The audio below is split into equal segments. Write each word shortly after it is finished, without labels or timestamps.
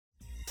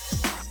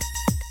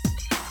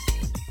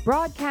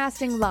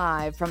Broadcasting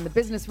live from the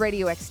Business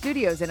RadioX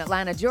studios in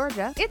Atlanta,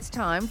 Georgia, it's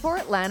time for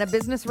Atlanta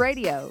Business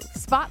Radio,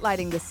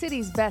 spotlighting the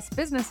city's best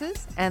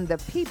businesses and the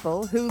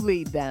people who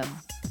lead them.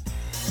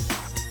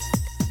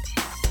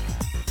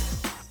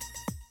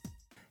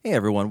 Hey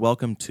everyone,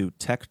 welcome to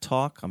Tech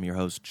Talk. I'm your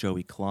host,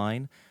 Joey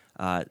Klein.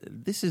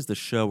 This is the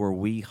show where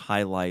we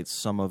highlight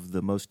some of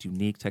the most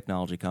unique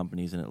technology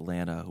companies in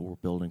Atlanta who are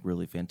building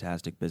really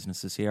fantastic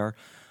businesses here.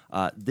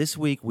 This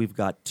week we've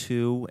got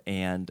two,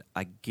 and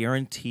I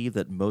guarantee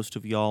that most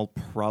of y'all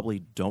probably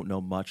don't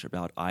know much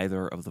about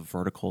either of the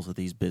verticals that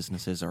these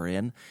businesses are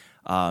in.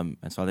 And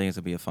so I think it's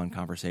going to be a fun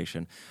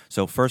conversation.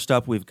 So first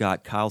up, we've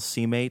got Kyle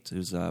Cemate,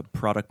 who's a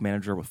product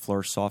manager with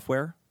Flourish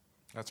Software.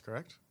 That's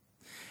correct.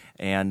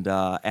 And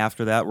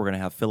after that, we're going to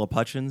have Philip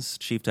Hutchins,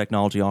 Chief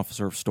Technology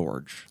Officer of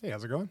Storj. Hey,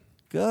 how's it going?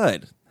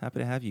 Good. Happy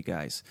to have you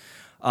guys.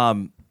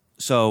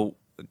 So,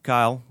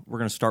 Kyle, we're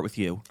going to start with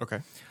you. Okay.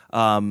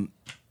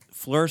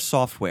 Flourish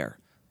Software.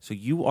 So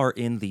you are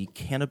in the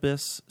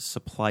cannabis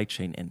supply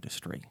chain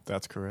industry.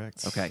 That's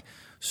correct. Okay.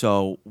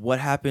 So what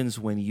happens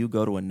when you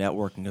go to a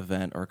networking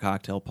event or a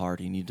cocktail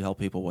party and you tell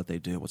people what they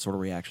do? What sort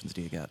of reactions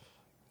do you get?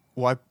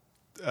 Well,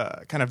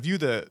 I kind of view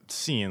the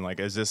scene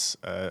like, is this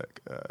a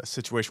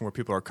situation where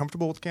people are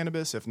comfortable with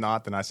cannabis? If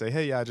not, then I say,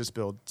 hey, yeah, I just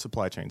build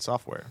supply chain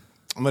software.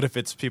 But if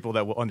it's people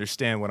that will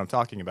understand what I'm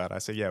talking about, I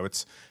say, yeah,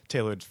 it's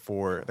tailored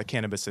for the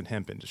cannabis and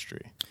hemp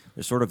industry.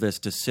 There's sort of this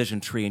decision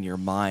tree in your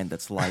mind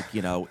that's like,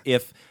 you know,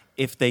 if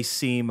they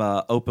seem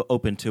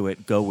open to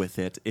it, go with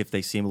it. If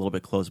they seem a little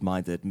bit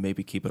closed-minded,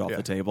 maybe keep it off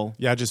the table.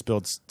 Yeah, I just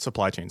build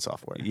supply chain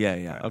software.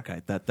 Yeah.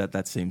 Okay,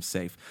 that seems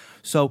safe.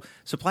 So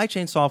supply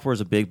chain software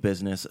is a big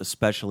business,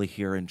 especially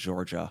here in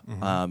Georgia.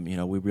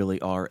 Mm-hmm. We really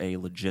are a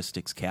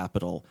logistics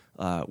capital,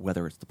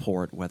 whether it's the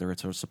port, whether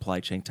it's our supply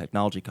chain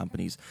technology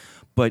companies.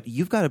 But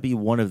you've got to be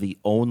one of the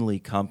only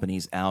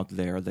companies out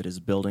there that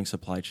is building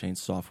supply chain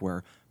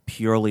software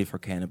purely for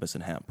cannabis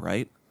and hemp,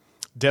 right?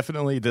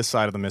 Definitely this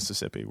side of the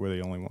Mississippi. We're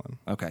the only one.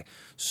 Okay.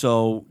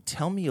 So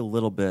tell me a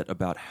little bit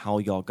about how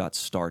y'all got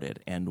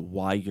started and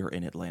why you're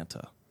in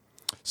Atlanta.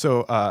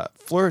 So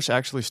Flourish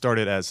actually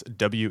started as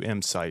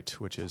WM Site,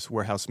 which is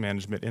Warehouse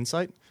Management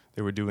Insight.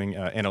 They were doing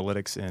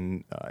analytics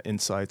and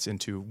insights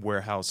into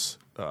warehouse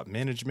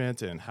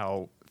management and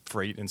how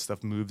freight and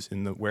stuff moves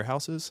in the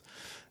warehouses.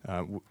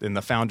 And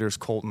the founders,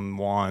 Colton,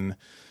 Juan,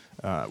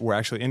 were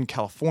actually in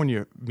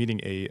California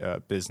meeting a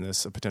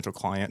business, a potential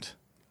client.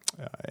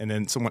 And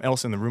then someone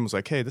else in the room was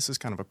like, hey, this is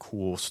kind of a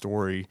cool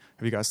story.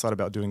 Have you guys thought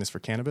about doing this for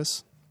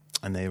cannabis?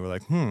 And they were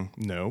like,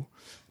 no.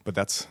 But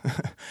that's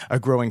a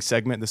growing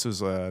segment. This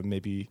was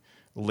maybe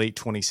late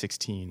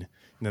 2016. And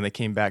then they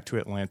came back to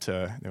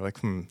Atlanta. They're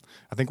like,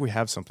 I think we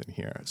have something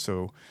here.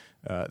 So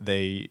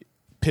they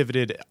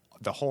pivoted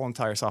the whole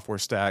entire software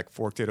stack,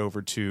 forked it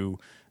over to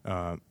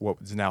what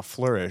is now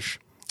Flourish.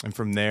 And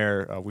from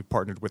there, we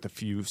partnered with a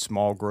few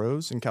small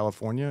grows in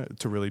California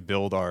to really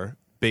build our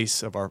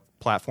base of our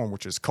platform,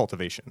 which is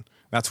cultivation.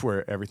 That's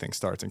where everything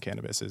starts in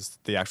cannabis, is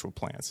the actual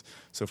plants.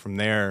 So from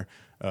there,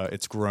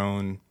 it's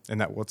grown,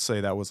 and let's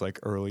say that was like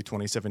early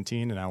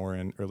 2017, and now we're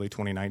in early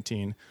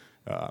 2019.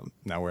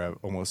 Now we're at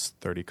almost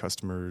 30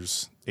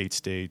 customers, 8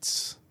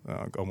 states,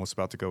 almost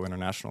about to go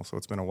international. So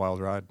it's been a wild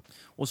ride.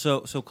 Well,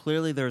 so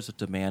clearly there's a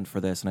demand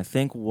for this, and I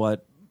think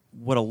what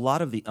a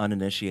lot of the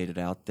uninitiated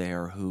out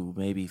there who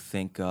maybe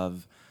think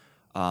of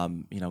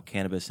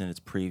cannabis in its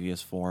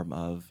previous form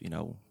of,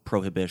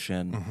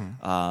 prohibition,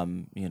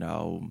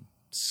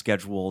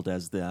 scheduled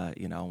as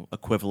the,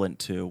 equivalent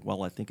to,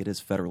 well, I think it is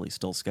federally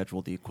still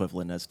scheduled the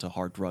equivalent as to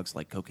hard drugs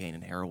like cocaine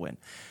and heroin.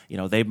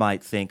 They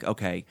might think,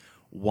 okay,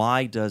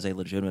 why does a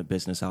legitimate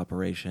business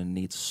operation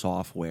need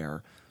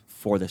software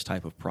for this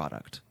type of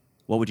product?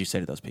 What would you say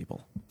to those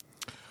people?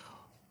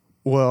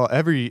 Well,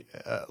 every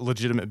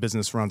legitimate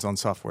business runs on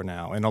software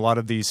now. And a lot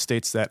of these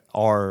states that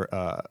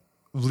are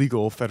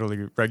legal,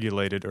 federally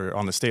regulated, or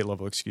on the state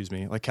level,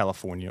 like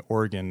California,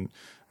 Oregon,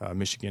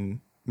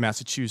 Michigan,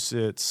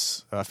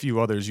 Massachusetts, a few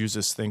others use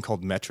this thing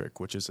called Metric,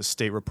 which is a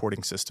state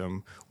reporting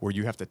system where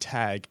you have to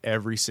tag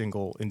every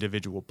single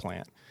individual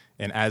plant.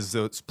 And as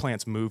those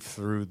plants move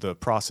through the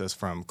process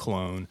from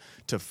clone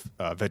to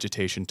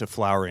vegetation to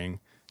flowering,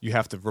 you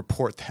have to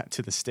report that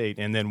to the state.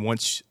 And then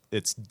once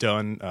it's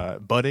done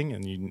budding,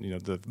 and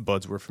the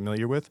buds we're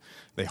familiar with,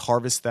 they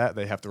harvest that.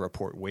 They have to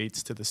report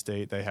weights to the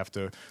state. They have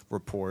to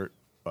report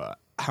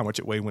how much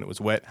it weighed when it was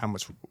wet, how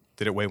much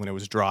did it weigh when it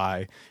was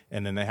dry,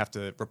 and then they have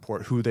to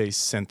report who they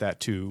sent that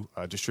to,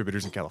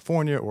 distributors in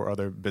California or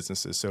other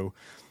businesses. So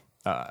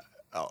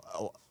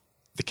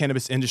the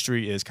cannabis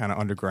industry is kind of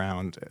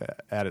underground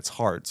at its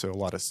heart, so a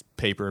lot of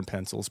paper and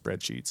pencil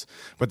spreadsheets.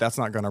 But that's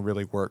not going to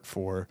really work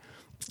for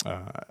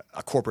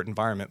a corporate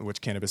environment,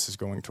 which cannabis is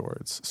going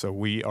towards. So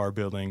we are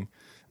building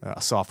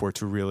software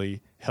to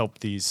really help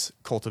these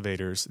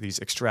cultivators, these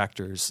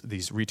extractors,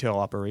 these retail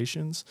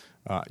operations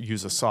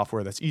use a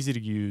software that's easy to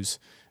use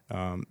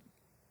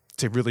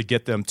to really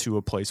get them to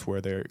a place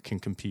where they can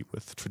compete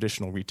with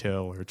traditional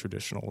retail or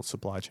traditional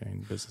supply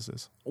chain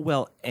businesses.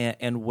 Well,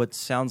 and what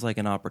sounds like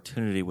an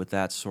opportunity with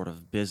that sort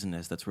of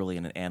business that's really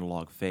in an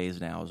analog phase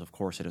now is, of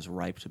course, it is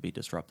ripe to be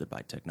disrupted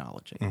by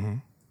technology. Mm-hmm.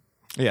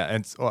 Yeah,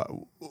 and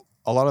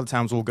a lot of the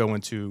times we'll go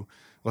into,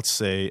 let's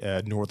say,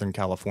 a Northern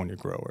California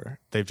grower.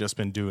 They've just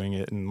been doing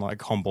it in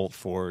like Humboldt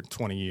for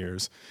 20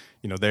 years.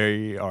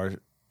 They are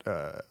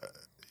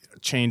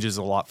changes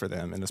a lot for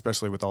them, and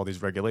especially with all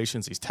these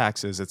regulations, these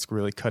taxes, it's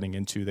really cutting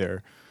into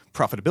their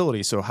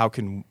profitability. So how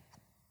can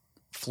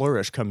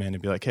Flourish come in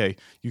and be like, hey,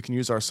 you can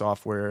use our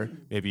software,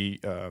 maybe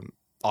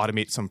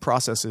automate some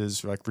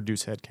processes, like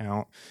reduce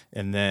headcount,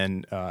 and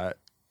then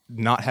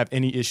not have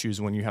any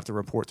issues when you have to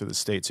report to the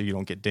state, so you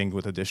don't get dinged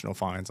with additional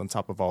fines on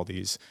top of all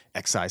these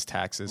excise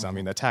taxes. I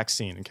mean, the tax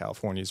scene in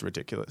California is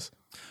ridiculous.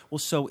 Well,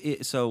 so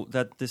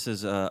that this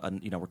is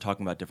we're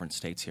talking about different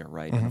states here,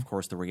 right? And of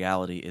course, the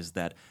reality is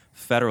that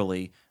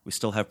federally we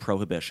still have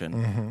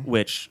prohibition,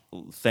 which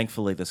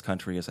thankfully this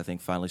country is, I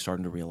think, finally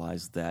starting to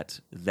realize that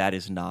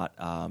is not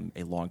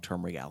a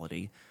long-term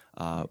reality.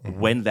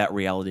 When that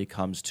reality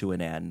comes to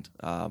an end,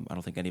 I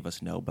don't think any of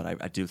us know, but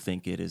I do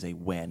think it is a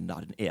when,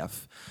 not an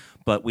if.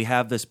 But we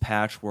have this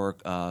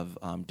patchwork of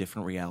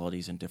different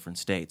realities in different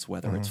states,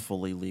 whether it's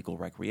fully legal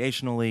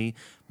recreationally,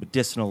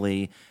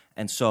 medicinally.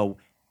 And so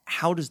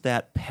how does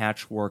that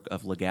patchwork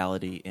of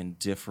legality in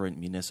different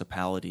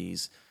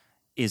municipalities,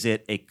 is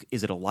it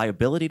a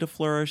liability to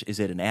Flourish?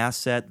 Is it an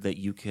asset that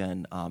you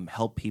can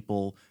help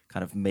people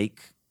kind of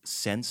make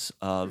sense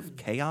of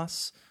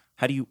chaos?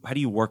 How do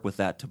you work with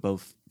that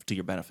to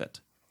your benefit?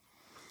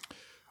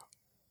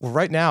 Well,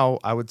 right now,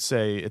 I would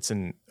say it's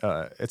an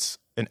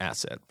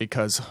asset,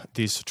 because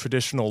these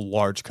traditional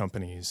large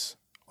companies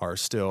are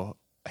still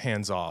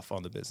hands off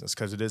on the business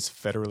because it is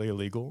federally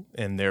illegal,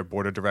 and their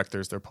board of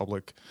directors, their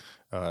public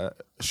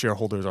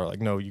shareholders are like,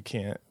 no, you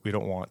can't. We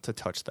don't want to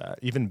touch that.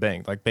 Even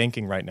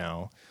banking right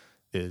now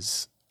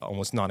is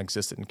almost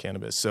non-existent in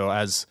cannabis. So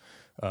as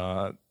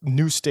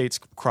new states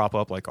crop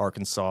up, like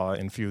Arkansas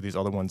and a few of these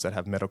other ones that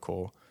have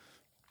medical,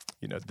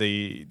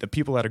 the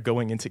people that are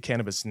going into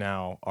cannabis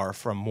now are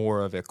from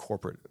more of a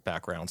corporate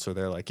background. So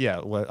they're like,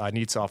 yeah, I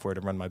need software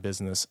to run my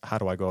business. How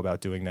do I go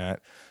about doing that?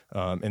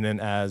 And then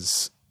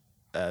as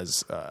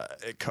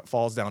it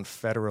falls down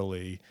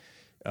federally,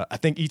 I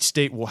think each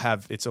state will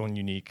have its own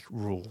unique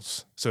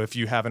rules. So if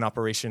you have an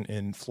operation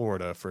in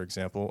Florida, for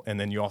example, and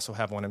then you also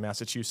have one in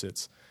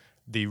Massachusetts,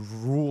 the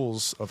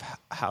rules of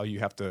how you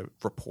have to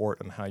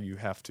report and how you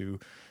have to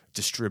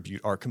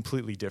distribute are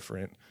completely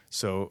different.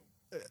 So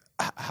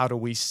how do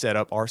we set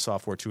up our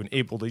software to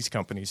enable these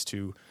companies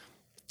to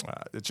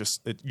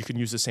you can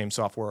use the same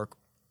software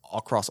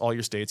across all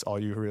your states? All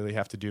you really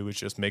have to do is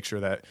just make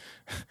sure that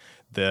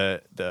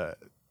the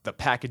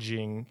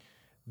packaging,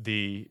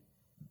 the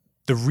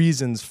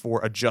reasons for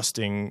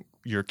adjusting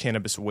your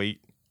cannabis weight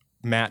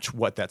match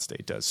what that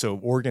state does. So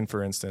Oregon,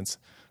 for instance,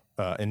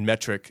 in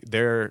metric,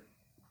 their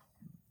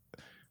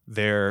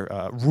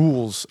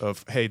rules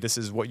of, hey, this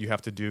is what you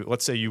have to do.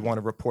 Let's say you want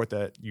to report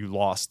that you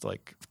lost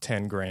like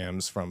 10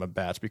 grams from a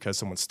batch because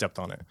someone stepped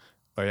on it,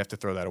 but you have to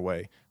throw that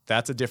away.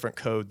 That's a different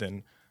code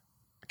than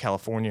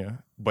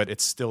California, but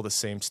it's still the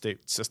same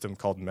state system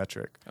called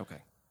metric. Okay.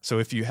 So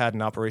if you had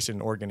an operation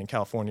in Oregon and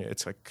California,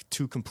 it's like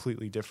two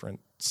completely different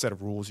set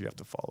of rules you have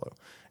to follow.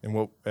 And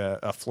what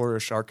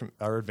Flourish, our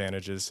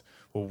advantage is,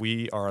 well,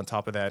 we are on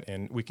top of that,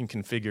 and we can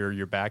configure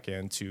your back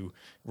end to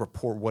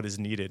report what is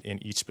needed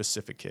in each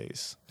specific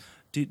case.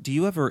 Do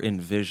you ever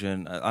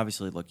envision,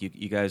 obviously, look,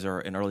 you guys are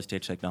an early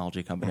stage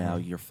technology company now.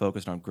 You're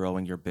focused on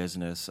growing your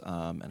business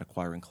and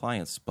acquiring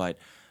clients, but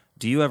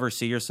do you ever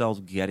see yourselves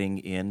getting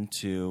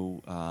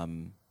into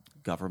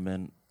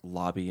government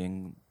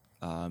lobbying,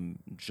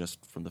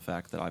 just from the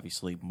fact that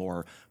obviously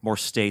more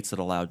states that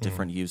allow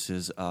different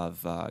uses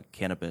of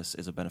cannabis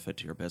is a benefit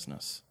to your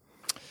business?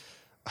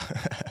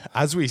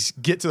 As we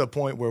get to the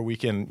point where we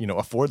can,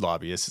 afford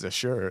lobbyists,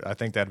 sure, I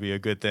think that'd be a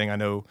good thing. I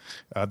know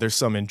there's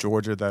some in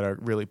Georgia that are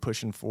really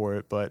pushing for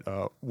it, but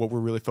what we're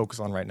really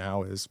focused on right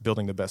now is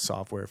building the best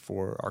software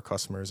for our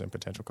customers and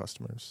potential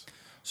customers.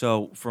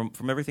 So from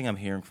everything I'm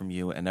hearing from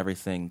you and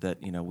everything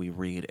that we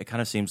read, it kind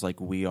of seems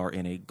like we are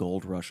in a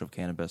gold rush of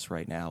cannabis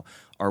right now.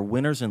 Are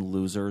winners and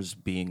losers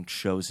being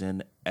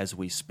chosen as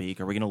we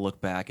speak? Are we going to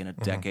look back in a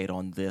decade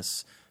on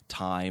this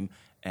time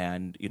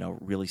and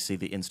really see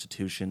the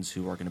institutions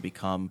who are going to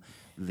become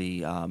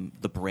the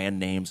brand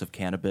names of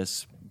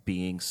cannabis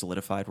being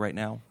solidified right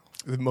now?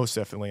 Most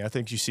definitely. I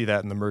think you see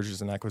that in the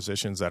mergers and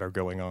acquisitions that are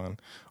going on.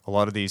 A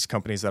lot of these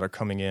companies that are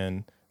coming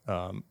in,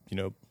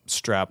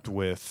 strapped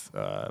with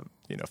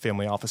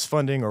family office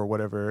funding or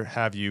whatever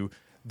have you,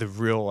 the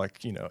real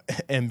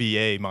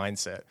MBA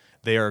mindset.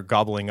 They are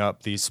gobbling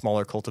up these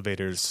smaller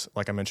cultivators,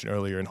 like I mentioned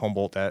earlier in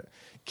Humboldt, that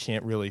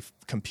can't really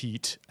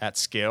compete at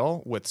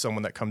scale with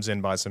someone that comes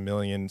in, buys a 1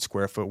 million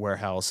square foot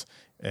warehouse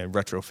and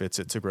retrofits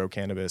it to grow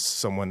cannabis.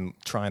 Someone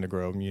trying to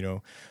grow,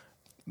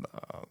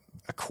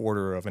 a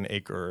quarter of an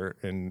acre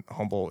in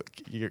Humboldt,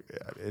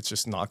 it's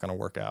just not going to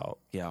work out.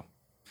 Yeah.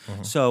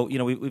 So,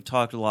 we've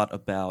talked a lot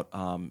about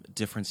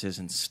differences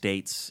in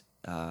states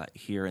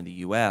here in the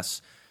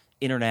U.S.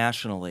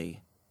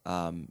 Internationally,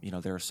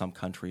 there are some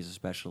countries,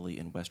 especially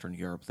in Western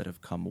Europe, that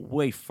have come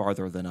way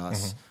farther than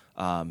us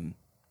on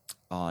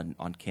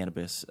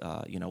cannabis,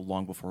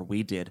 long before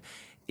we did.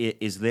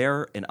 Is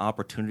there an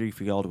opportunity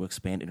for y'all to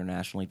expand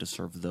internationally to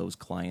serve those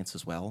clients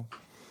as well?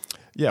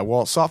 Yeah,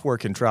 well, software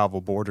can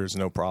travel borders,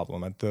 no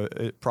problem.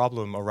 The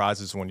problem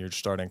arises when you're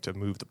starting to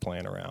move the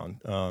plant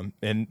around.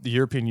 And the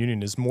European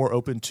Union is more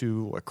open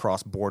to a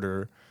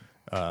cross-border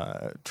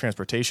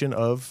transportation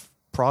of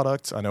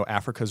products. I know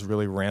Africa's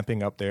really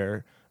ramping up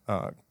their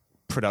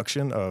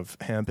production of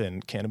hemp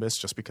and cannabis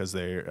just because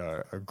they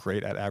are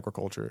great at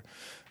agriculture.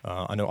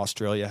 I know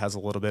Australia has a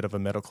little bit of a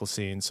medical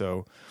scene.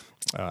 So,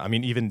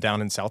 even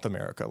down in South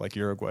America, like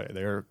Uruguay,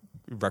 they're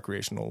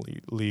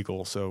recreationally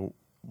legal. So,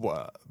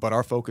 but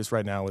our focus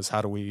right now is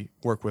how do we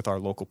work with our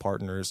local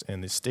partners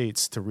in the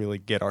States to really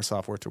get our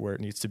software to where it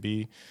needs to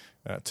be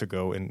to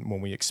go. And when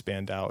we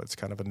expand out, it's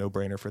kind of a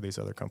no-brainer for these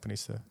other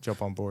companies to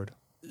jump on board.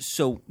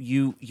 So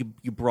you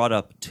brought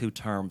up two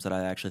terms that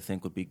I actually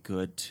think would be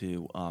good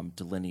to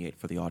delineate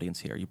for the audience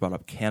here. You brought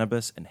up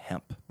cannabis and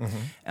hemp.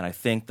 And I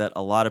think that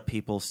a lot of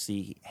people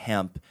see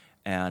hemp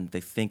and they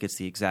think it's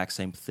the exact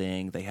same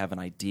thing. They have an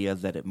idea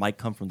that it might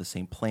come from the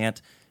same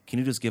plant. Can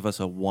you just give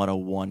us a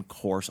 101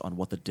 course on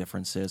what the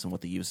difference is and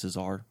what the uses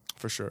are?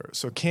 For sure.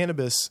 So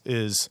cannabis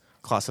is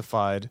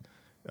classified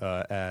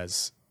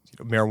as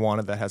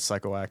marijuana that has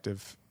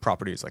psychoactive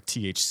properties like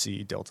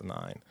THC,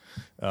 delta-9.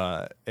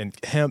 And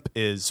hemp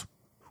is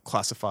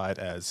classified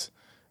as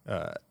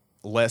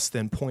less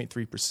than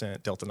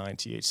 0.3% delta-9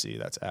 THC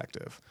that's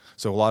active.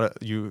 So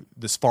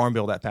this farm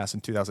bill that passed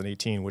in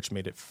 2018, which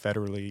made it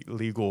federally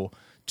legal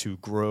to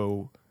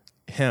grow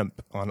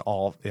hemp in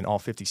all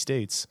 50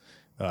 states,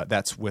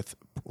 that's with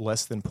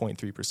less than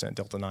 0.3%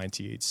 delta-9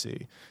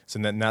 THC. So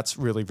then that's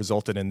really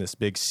resulted in this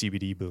big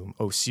CBD boom.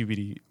 Oh,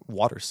 CBD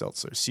water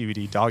seltzer,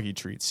 CBD doggy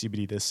treats,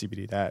 CBD this,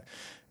 CBD that.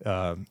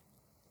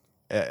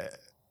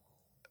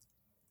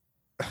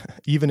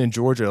 Even in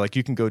Georgia, like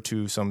you can go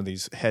to some of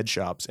these head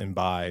shops and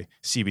buy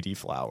CBD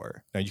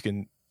flower. Now you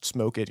can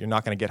smoke it. You're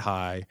not going to get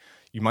high.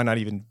 You might not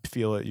even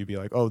feel it. You'd be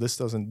like, oh, this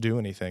doesn't do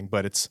anything.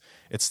 But it's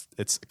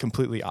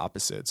completely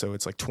opposite. So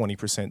it's like 20%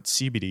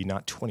 CBD,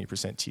 not 20%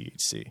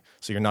 THC.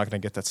 So you're not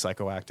going to get that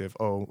psychoactive,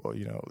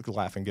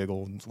 laugh and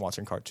giggle and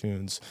watching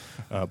cartoons.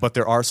 But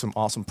there are some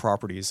awesome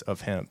properties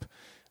of hemp.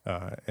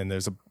 And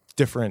there's a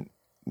different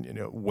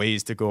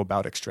ways to go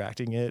about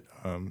extracting it.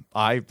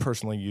 I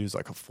personally use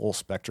like a full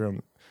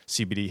spectrum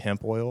CBD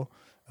hemp oil.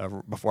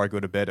 Before I go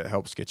to bed, it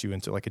helps get you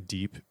into like a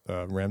deep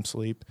REM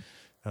sleep.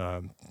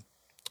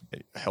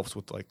 It helps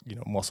with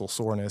muscle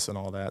soreness and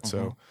all that.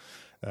 So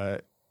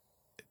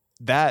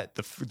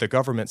the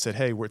government said,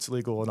 hey, it's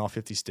legal in all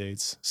 50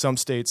 states. Some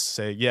states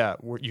say, yeah,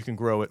 you can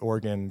grow it.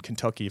 Oregon,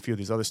 Kentucky, a few of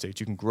these other states,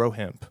 you can grow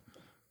hemp.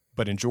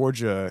 But in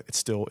Georgia, it's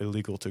still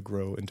illegal to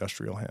grow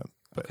industrial hemp.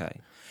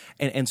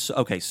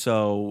 Okay.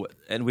 So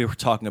we were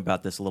talking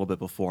about this a little bit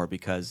before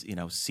because,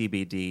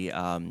 CBD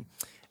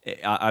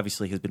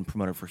obviously has been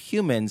promoted for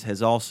humans,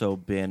 has also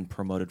been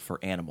promoted for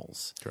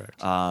animals.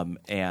 Correct.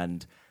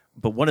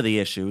 But one of the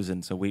issues,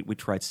 and so we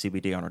tried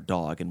CBD on our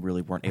dog and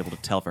really weren't able to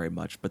tell very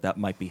much, but that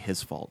might be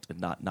his fault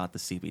and not the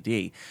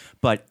CBD.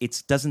 But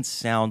it doesn't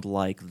sound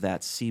like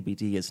that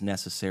CBD is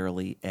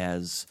necessarily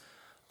as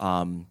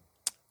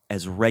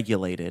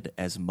regulated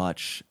as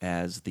much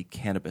as the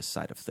cannabis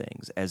side of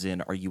things. As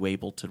in, are you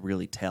able to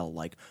really tell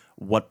like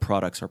what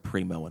products are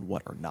primo and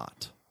what are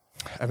not?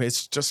 I mean,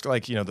 it's just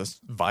like, the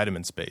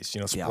vitamin space,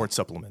 sports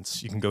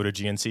supplements. You can go to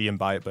GNC and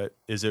buy it, but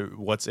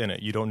what's in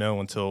it? You don't know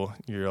until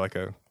you're like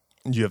a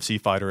UFC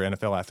fighter or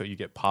NFL athlete. You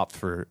get popped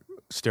for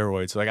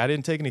steroids. Like I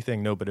didn't take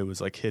anything, no, but it was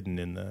like hidden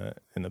in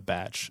the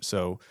batch.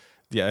 So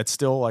yeah, it's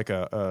still like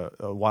a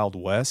Wild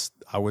West.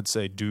 I would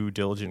say do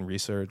diligent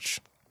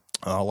research.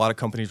 A lot of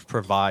companies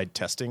provide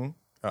testing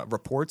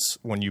reports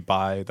when you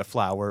buy the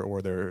flower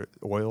or their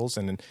oils,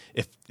 and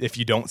if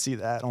you don't see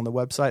that on the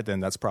website, then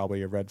that's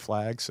probably a red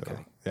flag. So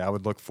yeah, I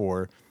would look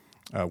for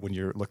when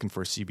you're looking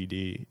for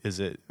CBD, does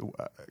it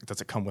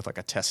come with like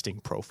a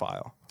testing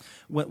profile?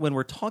 When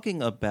we're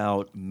talking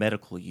about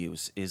medical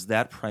use, is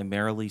that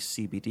primarily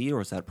CBD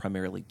or is that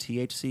primarily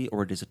THC,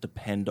 or does it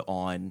depend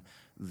on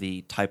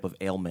the type of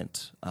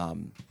ailment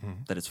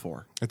that it's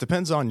for? It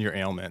depends on your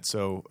ailment.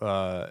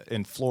 So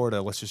in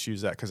Florida, let's just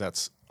use that because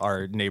that's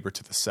our neighbor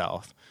to the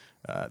south.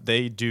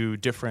 They do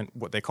different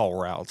what they call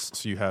routes.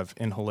 So you have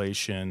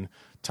inhalation,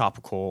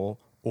 topical,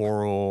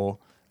 oral,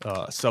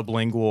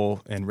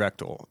 sublingual, and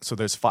rectal. So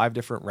there's 5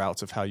 different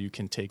routes of how you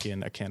can take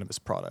in a cannabis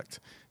product.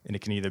 And it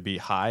can either be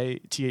high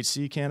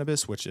THC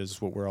cannabis, which is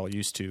what we're all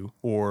used to,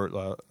 or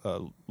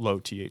low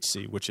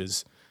THC, which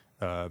is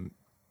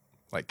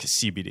like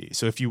CBD.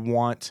 So if you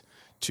want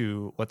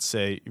to, let's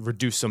say,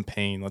 reduce some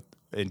pain,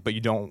 but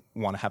you don't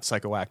want to have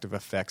psychoactive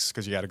effects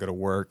because you got to go to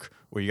work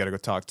or you got to go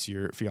talk to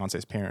your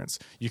fiance's parents.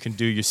 You can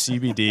do your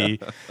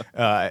CBD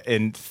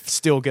and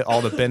still get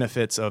all the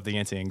benefits of the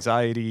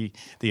anti-anxiety,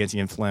 the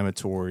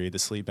anti-inflammatory, the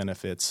sleep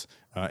benefits,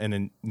 and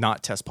then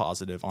not test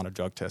positive on a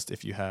drug test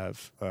if you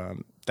have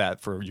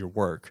that for your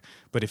work.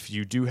 But if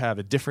you do have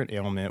a different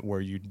ailment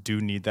where you do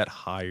need that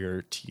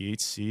higher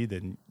THC,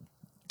 then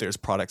there's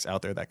products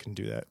out there that can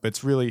do that. But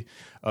it's really,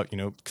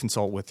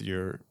 consult with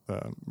your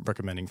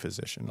recommending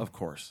physician. Of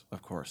course.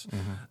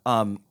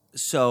 Mm-hmm.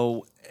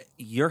 So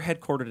you're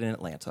headquartered in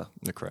Atlanta.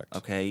 Correct.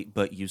 Okay,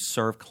 but you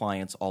serve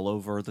clients all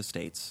over the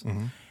states.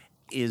 Mm-hmm.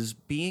 Is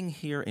being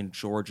here in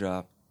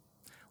Georgia,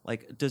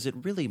 does it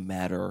really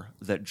matter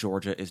that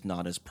Georgia is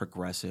not as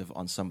progressive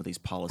on some of these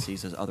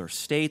policies as other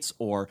states?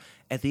 Or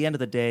at the end of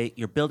the day,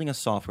 you're building a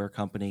software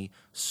company,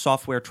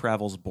 software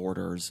travels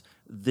borders.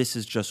 This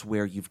is just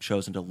where you've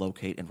chosen to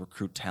locate and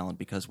recruit talent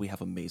because we have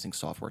amazing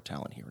software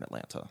talent here in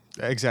Atlanta.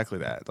 Exactly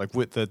that.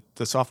 With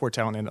the software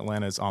talent in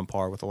Atlanta is on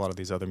par with a lot of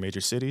these other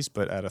major cities,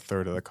 but at a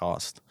third of the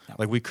cost.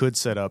 Yeah. We could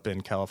set up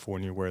in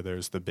California where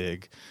there's the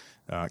big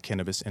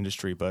cannabis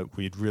industry, but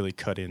we'd really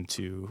cut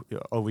into,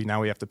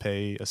 now we have to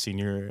pay a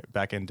senior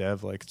back-end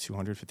dev like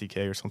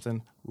 $250K or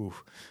something.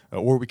 Oof.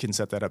 Or we can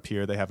set that up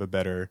here. They have a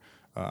better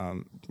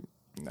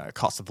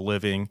cost of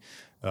living.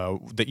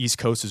 The East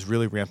Coast is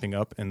really ramping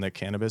up in the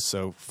cannabis.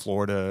 So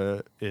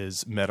Florida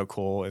is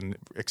medical and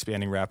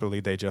expanding rapidly.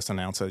 They just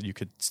announced that you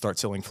could start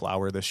selling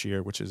flower this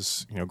year, which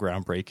is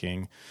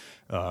groundbreaking.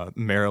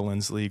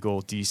 Maryland's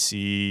legal.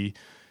 DC.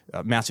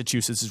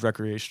 Massachusetts is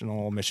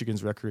recreational,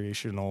 Michigan's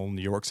recreational,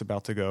 New York's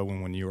about to go,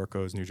 and when New York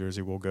goes, New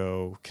Jersey will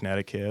go,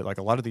 Connecticut,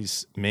 a lot of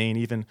these Maine,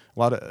 even a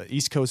lot of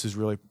East Coast is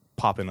really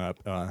popping up,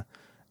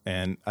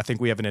 and I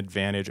think we have an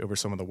advantage over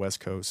some of the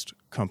West Coast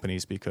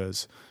companies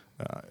because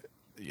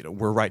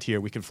we're right here.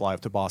 We can fly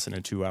up to Boston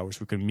in 2 hours.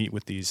 We can meet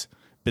with these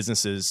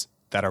businesses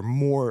that are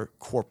more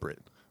corporate.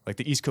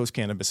 The East Coast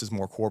cannabis is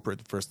more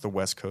corporate versus the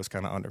West Coast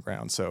kind of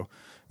underground. So,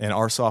 and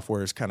our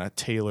software is kind of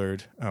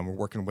tailored. We're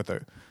working with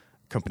a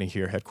company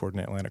here headquartered in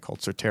Atlanta called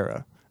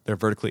Certera. They're a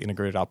vertically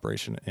integrated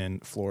operation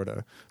in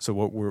Florida. So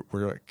what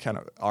we're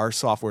our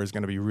software is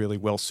going to be really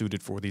well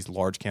suited for these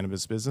large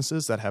cannabis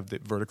businesses that have the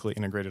vertically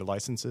integrated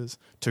licenses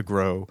to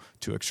grow,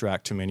 to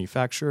extract, to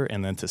manufacture,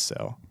 and then to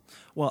sell.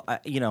 Well,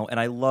 and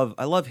I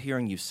love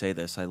hearing you say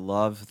this. I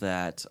love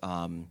that.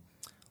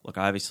 Look,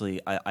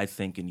 obviously, I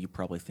think, and you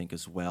probably think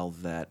as well,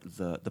 that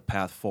the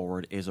path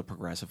forward is a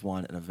progressive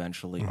one, and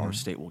eventually our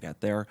state will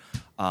get there.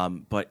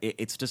 But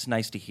it's just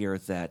nice to hear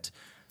that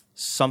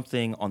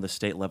something on the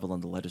state level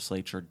in the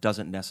legislature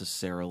doesn't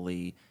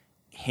necessarily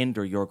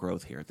hinder your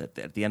growth here. That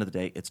at the end of the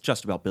day, it's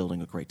just about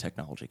building a great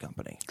technology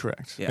company.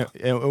 Correct. Yeah.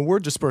 And we're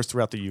dispersed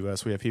throughout the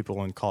U.S. We have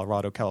people in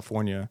Colorado,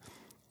 California.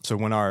 So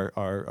when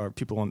our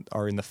people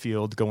are in the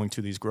field going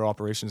to these grow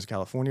operations in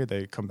California,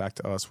 they come back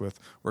to us with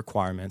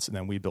requirements, and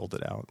then we build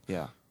it out.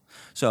 Yeah.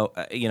 So,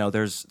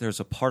 there's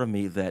a part of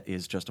me that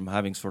is just, I'm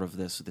having sort of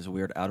this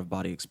weird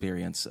out-of-body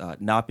experience,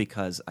 not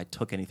because I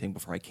took anything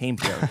before I came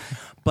here,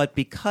 but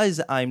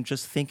because I'm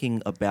just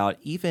thinking about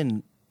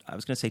even, I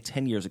was going to say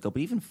 10 years ago,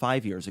 but even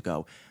 5 years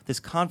ago, this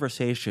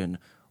conversation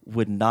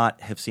would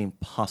not have seemed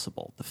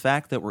possible. The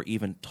fact that we're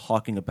even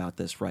talking about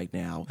this right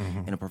now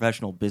in a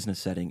professional business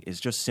setting is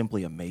just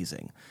simply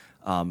amazing.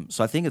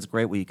 So I think it's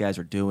great what you guys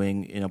are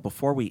doing.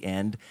 Before we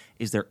end,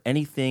 is there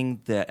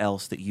anything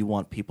else that you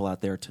want people out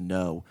there to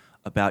know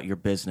about your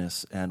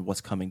business and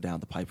what's coming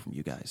down the pipe from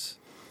you guys?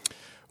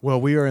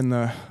 Well, we are in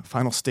the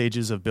final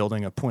stages of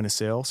building a point of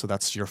sale. So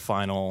that's your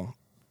final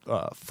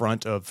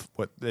front of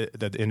what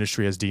the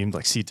industry has deemed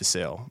like seed to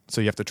sale.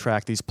 So you have to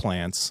track these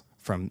plants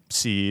from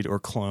seed or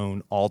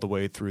clone all the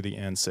way through the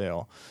end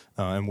sale.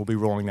 And we'll be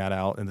rolling that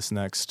out in this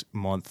next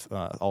month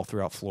all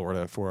throughout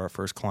Florida for our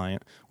first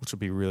client, which will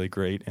be really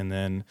great. And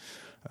then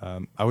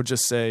I would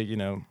just say,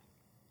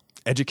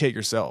 educate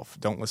yourself.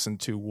 Don't listen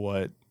to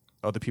what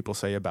other people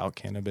say about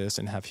cannabis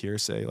and have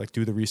hearsay.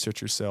 Do the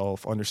research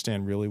yourself,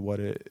 understand really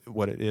what it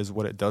is,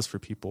 what it does for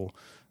people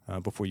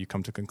before you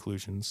come to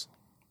conclusions.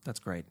 That's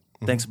great.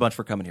 Thanks a bunch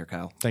for coming here,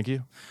 Kyle. Thank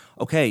you.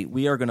 Okay,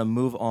 we are going to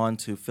move on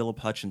to Philip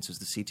Hutchins, who's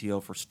the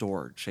CTO for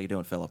Storj. How you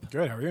doing, Philip?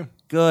 Good. How are you?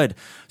 Good.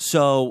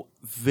 So,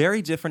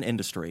 very different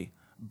industry,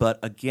 but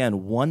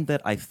again, one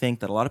that I think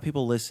that a lot of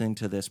people listening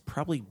to this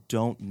probably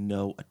don't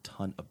know a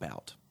ton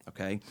about.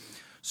 Okay,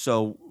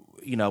 so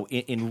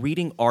in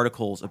reading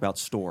articles about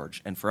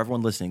Storj, and for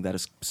everyone listening, that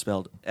is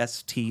spelled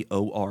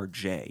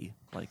STORJ,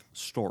 like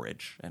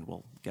storage, and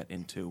we'll get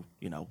into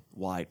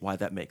why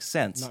that makes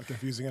sense. Not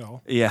confusing at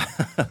all. Yeah.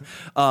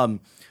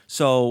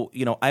 So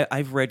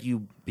I've read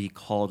you be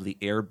called the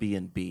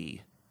Airbnb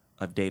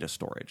of data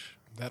storage.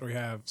 That we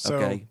have. So,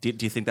 okay.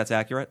 Do you think that's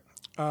accurate?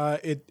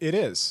 It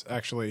is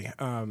actually.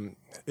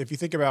 If you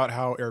think about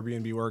how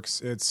Airbnb works,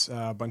 it's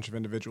a bunch of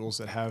individuals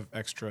that have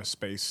extra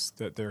space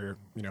that they're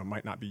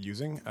might not be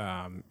using,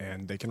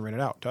 and they can rent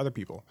it out to other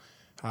people.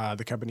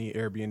 The company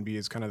Airbnb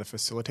is kind of the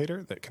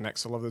facilitator that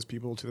connects all of those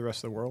people to the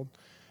rest of the world.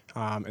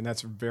 And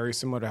that's very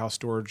similar to how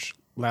Storj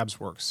Labs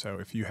works. So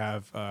if you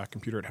have a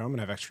computer at home and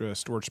have extra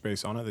storage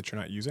space on it that you're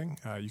not using,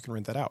 you can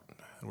rent that out.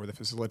 And we're the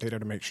facilitator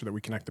to make sure that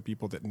we connect the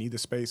people that need the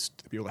space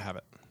to be able to have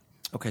it.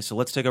 Okay, so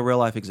let's take a real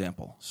life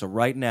example. So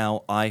right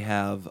now I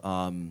have,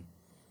 I've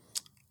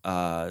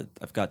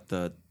got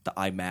the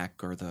iMac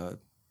or the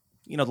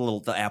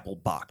Apple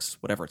box,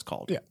 whatever it's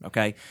called. Yeah.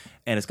 Okay,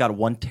 and it's got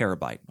 1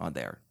 terabyte on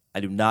there. I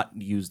do not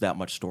use that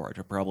much storage.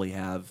 I probably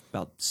have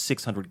about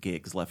 600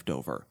 gigs left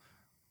over.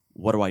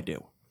 What do I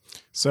do?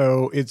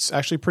 So it's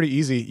actually pretty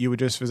easy. You would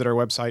just visit our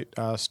website,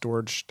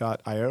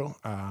 storj.io.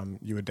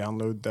 You would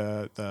download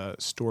the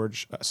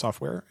Storj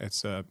software.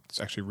 It's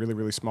actually really,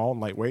 really small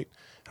and lightweight.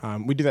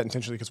 We do that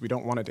intentionally because we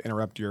don't want it to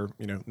interrupt your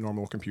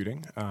normal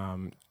computing.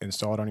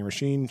 Install it on your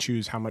machine,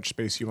 choose how much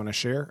space you want to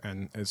share,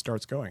 and it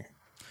starts going.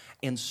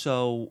 And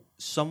so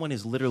someone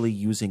is literally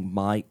using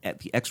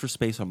the extra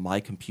space on my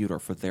computer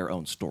for their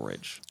own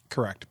storage.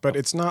 Correct. But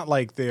it's not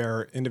like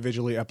they're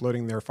individually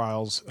uploading their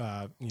files,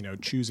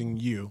 choosing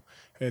you.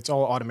 It's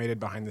all automated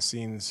behind the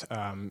scenes.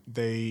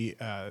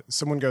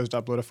 Someone goes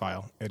to upload a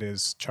file. It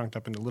is chunked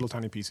up into little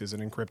tiny pieces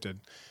and encrypted.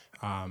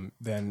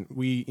 Then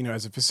we,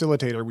 as a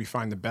facilitator, we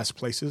find the best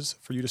places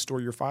for you to store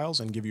your files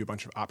and give you a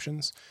bunch of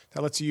options.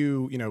 That lets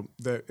you,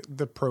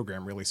 the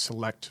program really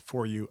select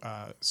for you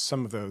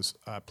some of those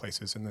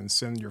places and then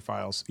send your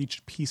files,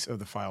 each piece of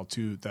the file,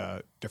 to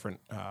the different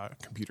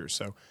computers.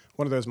 So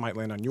one of those might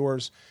land on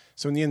yours.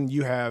 So in the end,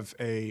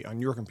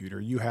 on your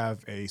computer, you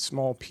have a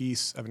small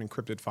piece of an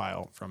encrypted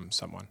file from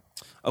someone.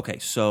 Okay,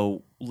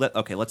 so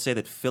let's say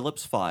that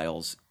Philip's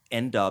files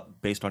end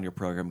up, based on your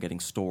program, getting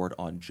stored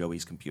on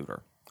Joey's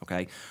computer.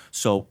 Okay,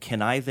 so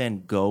can I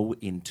then go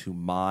into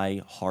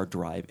my hard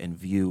drive and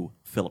view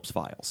Philip's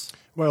files?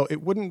 Well,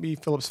 it wouldn't be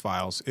Philip's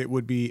files. It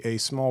would be a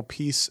small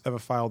piece of a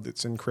file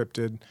that's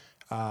encrypted,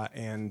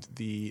 and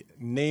the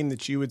name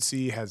that you would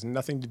see has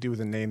nothing to do with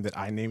the name that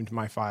I named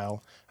my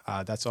file.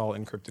 That's all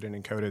encrypted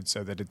and encoded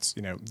so that it's,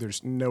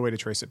 there's no way to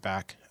trace it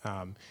back.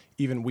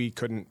 Even we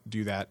couldn't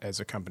do that as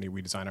a company.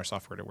 We design our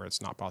software to where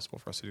it's not possible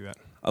for us to do that.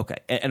 Okay.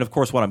 And of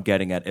course, what I'm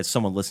getting at is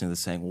someone listening to this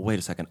saying, well, wait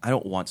a second, I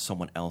don't want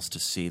someone else to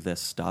see this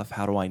stuff.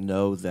 How do I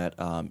know that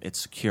it's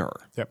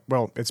secure? Yep.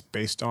 Well, it's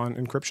based on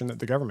encryption that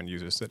the government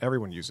uses, that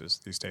everyone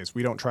uses these days.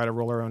 We don't try to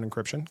roll our own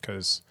encryption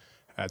because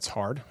that's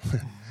hard.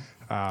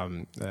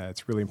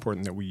 It's really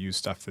important that we use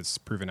stuff that's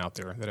proven out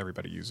there that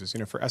everybody uses.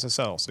 For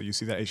SSL, so you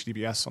see that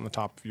HTTPS on the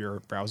top of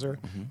your browser,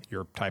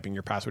 you're typing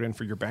your password in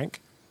for your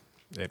bank.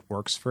 It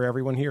works for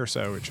everyone here,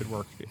 so it should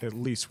work at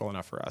least well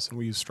enough for us. And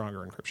we use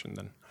stronger encryption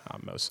than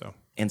most. So.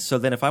 And so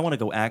then if I want to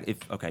go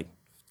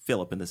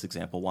Philip in this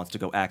example wants to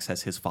go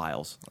access his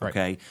files.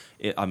 Okay,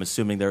 right. I'm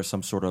assuming there's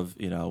some sort of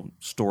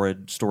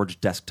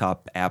storage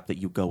desktop app that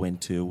you go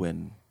into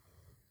and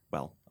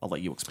I'll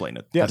let you explain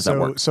it. Yeah, How does that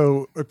work?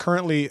 So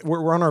currently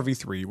we're on our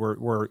V3.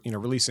 We're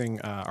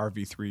releasing our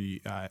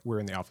V3. We're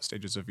in the alpha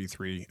stages of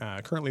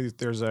V3. Currently,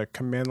 there's a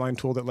command line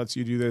tool that lets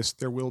you do this.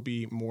 There will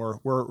be more.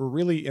 We're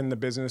really in the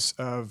business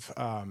of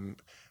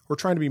we're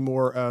trying to be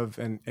more of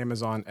an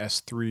Amazon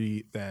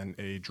S3 than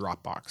a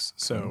Dropbox.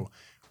 So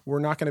we're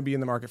not going to be in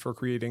the market for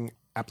creating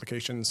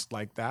applications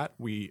like that.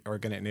 We are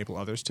going to enable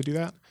others to do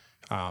that.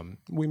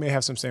 We may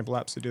have some sample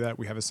apps to do that.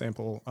 We have a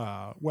sample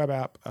web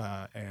app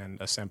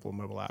and a sample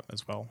mobile app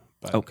as well.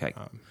 But, okay.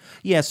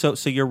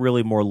 So you're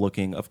really more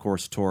looking, of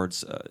course,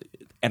 towards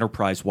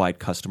enterprise-wide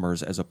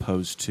customers as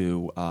opposed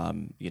to,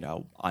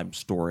 I'm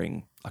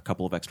storing a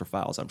couple of extra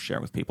files I'm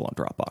sharing with people on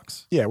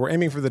Dropbox. Yeah, we're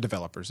aiming for the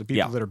developers, the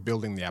people that are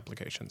building the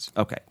applications.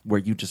 Okay, where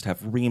you just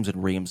have reams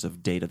and reams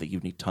of data that you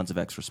need tons of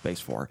extra space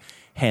for.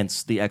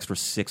 Hence, the extra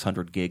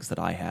 600 gigs that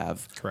I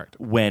have, correct,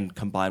 when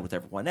combined with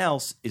everyone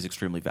else, is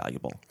extremely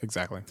valuable.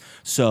 Exactly.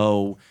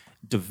 So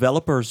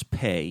developers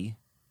pay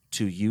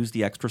to use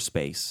the extra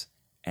space,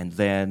 and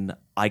then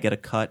I get a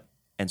cut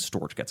and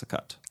Storj gets a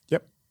cut.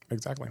 Yep,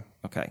 exactly.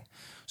 Okay.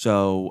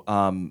 So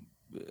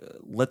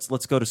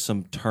let's go to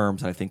some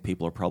terms that I think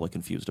people are probably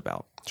confused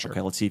about. Sure.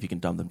 Okay, let's see if you can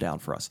dumb them down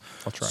for us.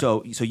 I'll try.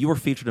 So you were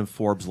featured in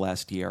Forbes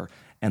last year,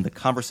 and the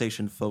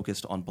conversation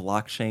focused on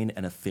blockchain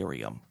and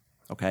Ethereum.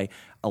 Okay,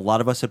 a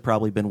lot of us had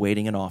probably been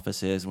waiting in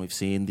offices, and we've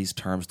seen these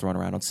terms thrown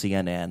around on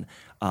CNN,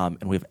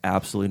 and we have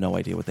absolutely no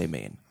idea what they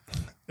mean.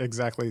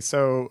 Exactly.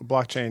 So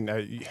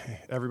blockchain,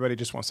 everybody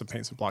just wants to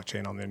paint some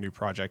blockchain on their new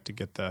project to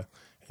get the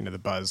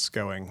buzz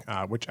going,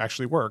 which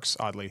actually works,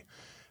 oddly.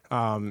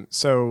 Oddly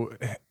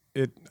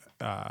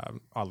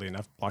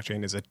enough,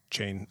 blockchain is a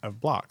chain of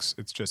blocks.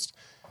 It's just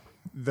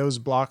those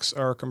blocks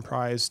are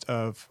comprised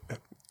of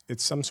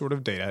it's some sort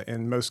of data.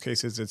 In most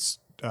cases, it's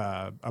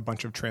a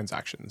bunch of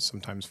transactions,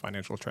 sometimes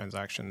financial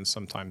transactions,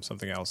 sometimes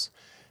something else.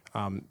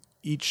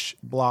 Each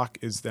block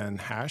is then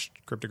hashed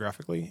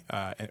cryptographically,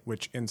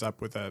 which ends up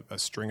with a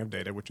string of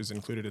data, which is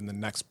included in the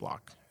next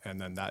block.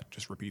 And then that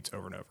just repeats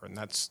over and over. And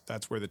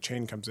that's where the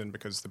chain comes in,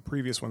 because the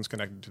previous one's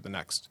connected to the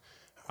next.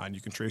 And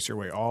you can trace your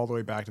way all the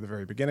way back to the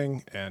very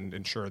beginning and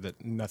ensure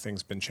that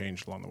nothing's been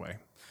changed along the way.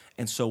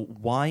 And so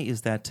why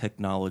is that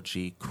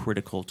technology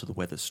critical to the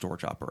way that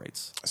Storj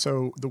operates?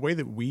 So the way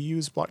that we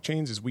use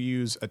blockchains is we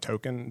use a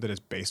token that is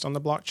based on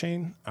the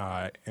blockchain.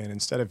 And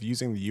instead of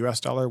using the US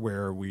dollar,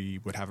 where we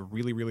would have a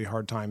really, really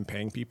hard time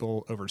paying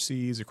people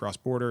overseas, across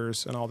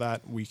borders and all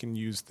that, we can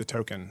use the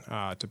token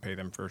to pay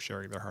them for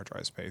sharing their hard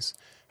drive space.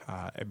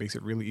 It makes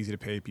it really easy to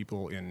pay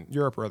people in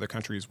Europe or other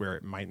countries where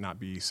it might not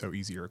be so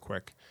easy or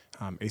quick.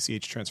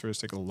 ACH transfers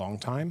take a long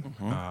time.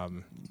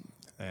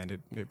 And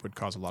it would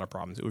cause a lot of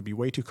problems. It would be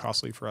way too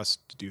costly for us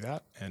to do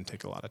that and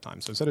take a lot of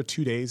time. So instead of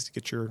 2 days to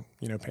get your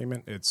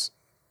payment, it's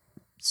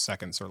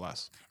seconds or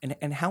less.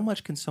 And how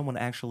much can someone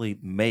actually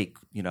make,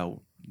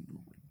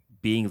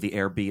 being the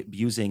Airbnb,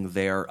 using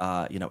their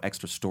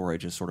extra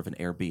storage as sort of an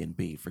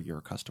Airbnb for your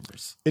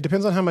customers? It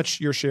depends on how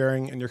much you're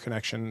sharing and your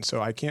connection.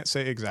 So I can't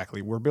say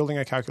exactly. We're building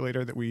a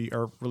calculator that we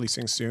are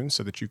releasing soon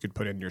so that you could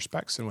put in your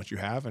specs and what you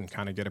have and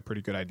kind of get a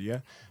pretty good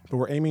idea. But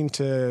we're aiming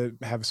to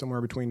have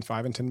somewhere between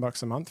 $5 and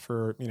 $10 a month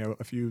for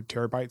a few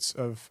terabytes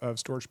of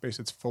storage space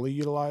that's fully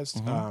utilized.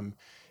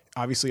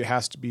 Obviously, it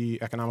has to be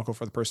economical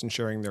for the person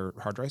sharing their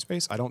hard drive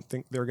space. I don't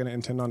think they're going to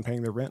intend on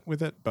paying their rent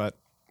with it, but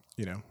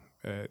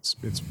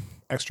it's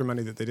extra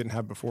money that they didn't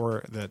have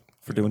before that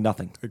for doing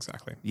nothing.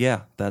 Exactly.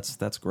 Yeah,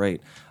 that's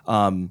great.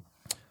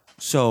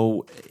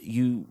 So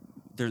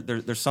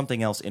there's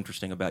something else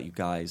interesting about you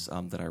guys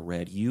that I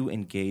read. You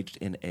engaged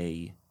in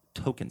a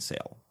token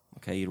sale.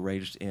 Okay, you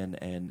raised in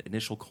an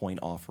initial coin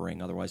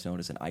offering, otherwise known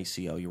as an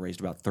ICO. You raised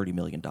about $30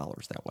 million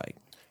that way.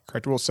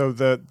 Correct. Well, so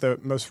the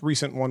most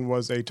recent one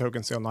was a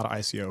token sale, not an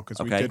ICO,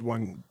 because we did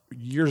one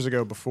years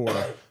ago before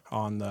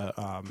on the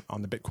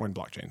Bitcoin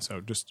blockchain.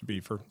 So just to be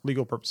for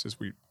legal purposes,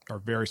 we are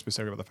very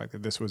specific about the fact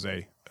that this was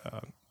a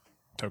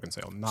token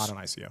sale, not an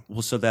ICO.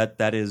 Well, so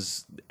that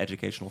is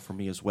educational for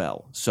me as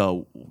well.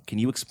 So can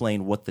you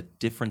explain what the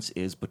difference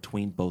is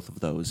between both of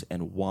those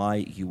and why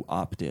you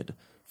opted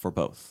for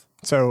both?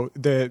 So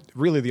the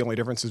only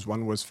difference is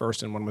one was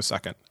first and one was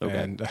second. Okay.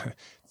 And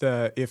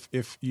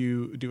if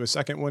you do a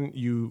second one,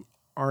 you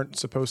aren't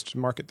supposed to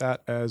market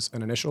that as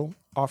an initial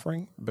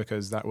offering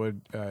because that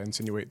would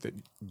insinuate that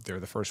they're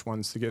the first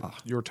ones to get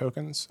your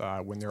tokens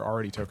when there are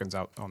already tokens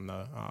out on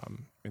the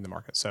in the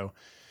market. So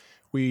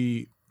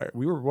we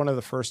were one of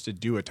the first to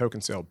do a token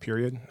sale,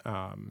 period.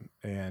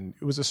 And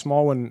it was a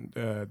small one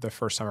the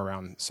first time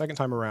around. Second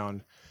time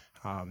around,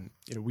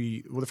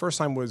 the first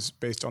time was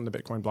based on the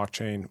Bitcoin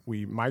blockchain.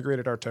 We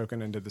migrated our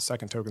token into the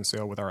second token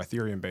sale with our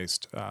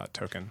Ethereum-based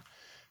token,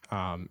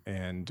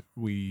 and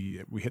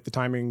we hit the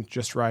timing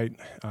just right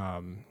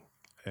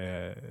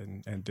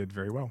and did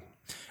very well.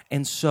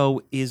 And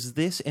so, is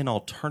this an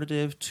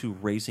alternative to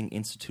raising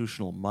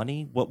institutional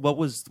money? What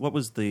was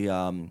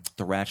the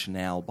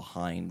rationale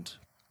behind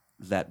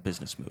that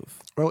business move?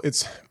 Well,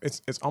 it's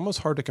almost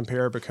hard to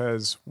compare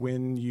because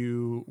when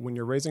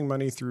you're raising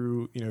money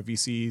through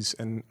VCs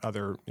and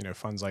other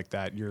funds like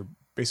that, you're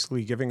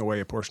basically giving away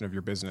a portion of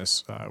your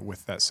business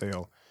with that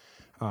sale.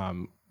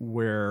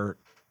 Where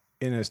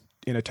in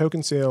a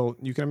token sale,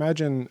 you can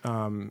imagine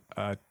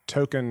a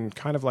token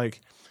kind of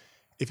like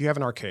if you have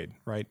an arcade,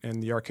 right?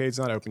 And the arcade's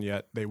not open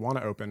yet. They want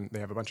to open. They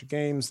have a bunch of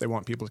games. They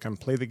want people to come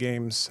play the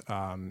games.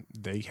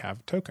 They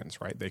have tokens,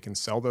 right? They can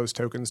sell those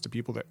tokens to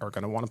people that are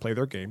going to want to play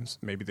their games.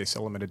 Maybe they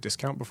sell them at a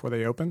discount before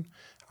they open.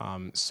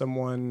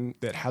 Someone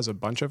that has a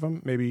bunch of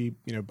them, maybe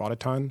bought a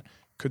ton,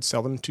 could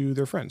sell them to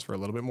their friends for a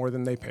little bit more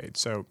than they paid.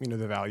 So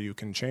the value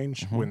can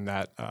change when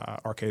that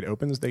arcade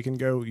opens. They can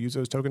go use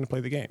those tokens to play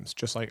the games.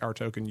 Just like our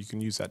token, you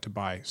can use that to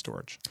buy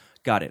storage.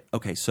 Got it.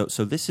 Okay, so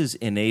this is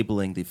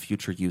enabling the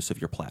future use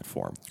of your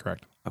platform.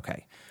 Correct.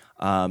 Okay.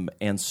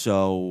 And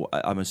so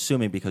I'm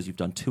assuming because you've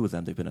done two of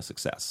them, they've been a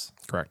success.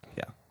 Correct.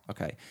 Yeah.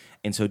 Okay.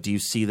 And so do you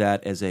see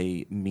that as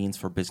a means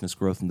for business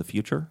growth in the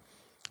future?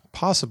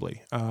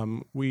 Possibly.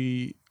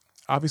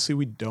 Obviously,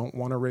 we don't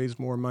want to raise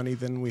more money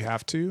than we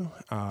have to.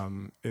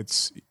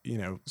 It's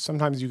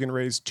sometimes you can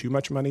raise too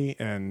much money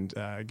and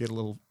get a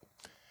little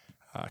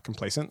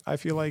complacent, I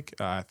feel like.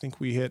 I think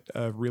we hit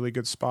a really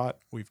good spot.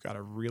 We've got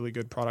a really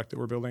good product that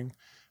we're building.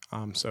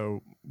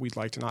 So we'd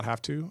like to not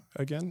have to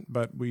again,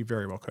 but we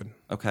very well could.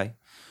 Okay.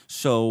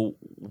 So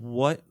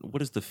what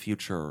is the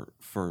future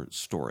for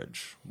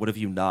storage? What have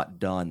you not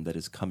done that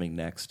is coming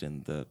next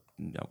in the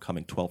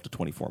coming 12 to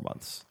 24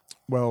 months?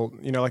 Well,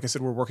 like I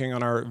said, we're working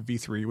on our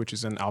V3, which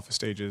is in alpha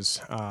stages.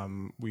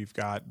 We've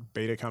got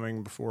beta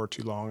coming before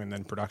too long and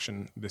then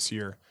production this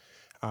year.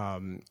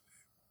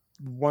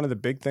 One of the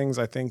big things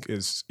I think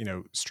is,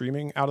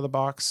 streaming out of the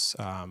box,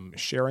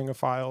 sharing of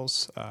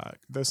files.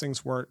 Those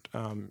things weren't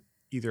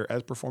either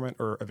as performant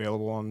or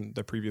available on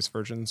the previous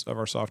versions of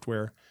our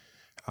software.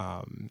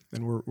 And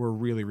we're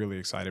really, really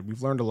excited.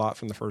 We've learned a lot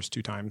from the first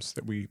two times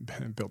that we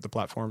built the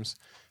platforms.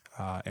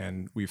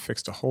 And we've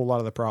fixed a whole lot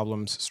of the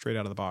problems straight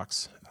out of the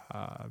box.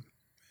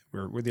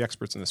 We're the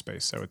experts in the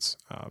space, so it's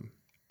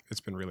it's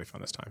been really fun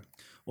this time.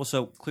 Well,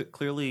 so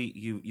clearly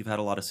you've had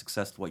a lot of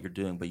success with what you're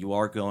doing, but you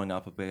are going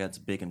up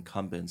against big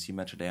incumbents. You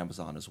mentioned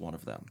Amazon as one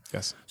of them.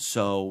 Yes.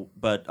 So,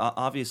 but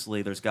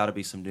obviously there's got to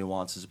be some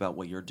nuances about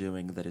what you're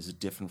doing that is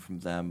different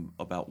from them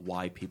about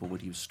why people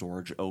would use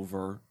Storj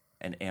over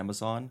an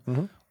Amazon.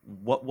 Mm-hmm.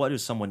 What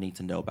does someone need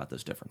to know about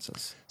those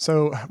differences?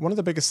 So one of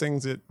the biggest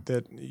things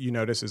that you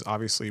notice is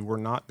obviously we're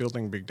not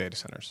building big data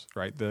centers,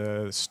 right?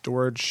 The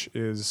storage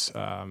is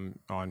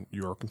on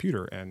your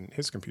computer and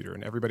his computer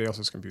and everybody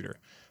else's computer.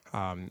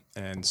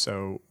 And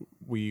so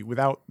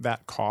without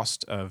that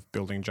cost of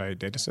building giant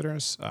data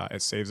centers,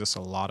 it saves us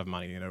a lot of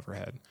money in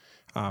overhead.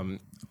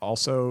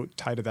 Also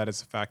tied to that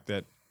is the fact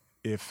that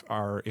if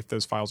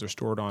those files are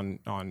stored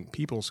on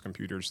people's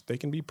computers, they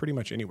can be pretty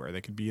much anywhere. They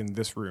could be in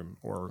this room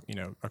or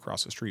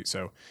across the street.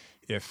 So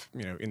if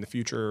in the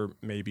future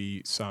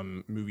maybe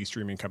some movie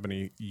streaming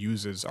company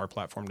uses our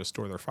platform to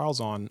store their files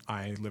on,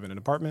 I live in an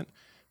apartment.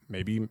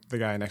 Maybe the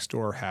guy next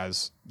door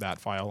has that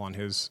file on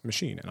his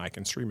machine, and I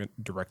can stream it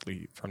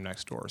directly from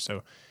next door.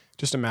 So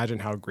just imagine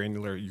how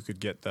granular you could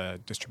get the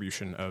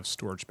distribution of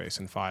storage space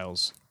and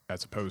files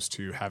as opposed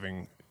to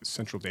having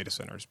central data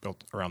centers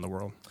built around the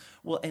world.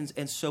 Well,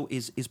 and so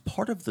is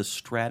part of the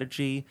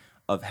strategy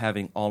of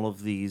having all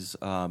of these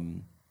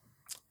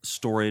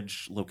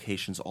storage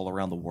locations all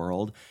around the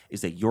world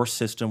is that your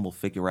system will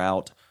figure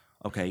out,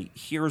 okay,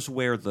 here's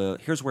where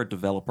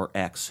developer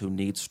X who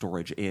needs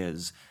storage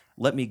is.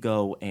 Let me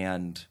go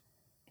and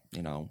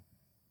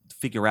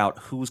figure out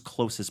who's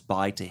closest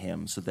by to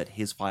him so that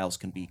his files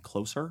can be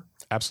closer?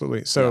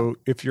 Absolutely. So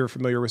if you're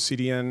familiar with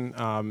CDN,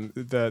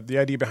 the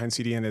idea behind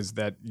CDN is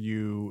that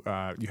you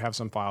have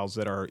some files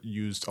that are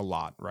used a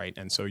lot, right?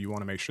 And so you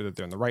want to make sure that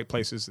they're in the right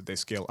places, that they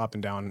scale up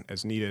and down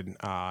as needed,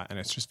 and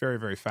it's just very,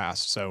 very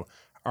fast. So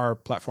our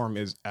platform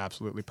is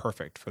absolutely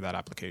perfect for that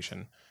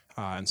application.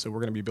 And so we're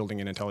going to be building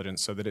in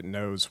intelligence so that it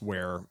knows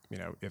where,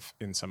 if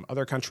in some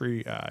other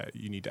country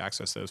you need to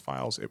access those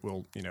files, it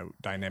will,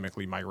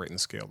 dynamically migrate and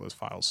scale those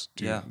files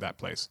to that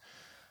place.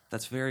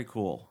 That's very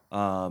cool.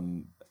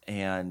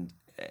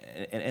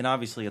 And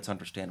obviously it's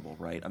understandable,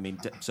 right? I mean,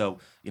 so,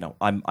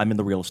 I'm in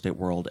the real estate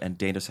world, and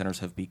data centers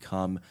have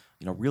become,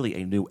 really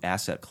a new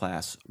asset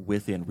class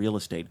within real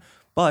estate.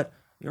 But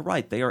you're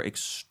right, they are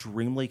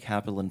extremely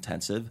capital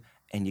intensive,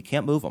 and you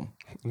can't move them.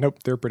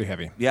 Nope, they're pretty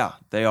heavy. Yeah,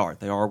 they are.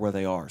 They are where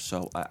they are.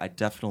 So I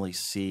definitely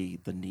see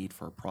the need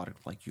for a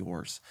product like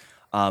yours.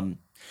 But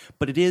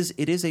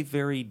it's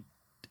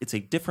a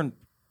different,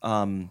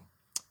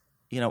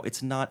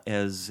 it's not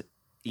as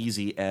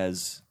easy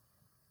as,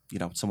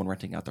 someone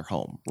renting out their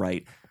home,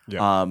 right?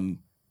 Yeah.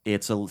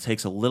 It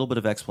takes a little bit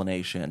of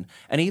explanation.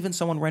 And even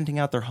someone renting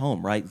out their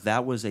home, right?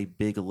 That was a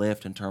big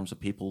lift in terms of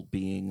people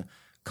being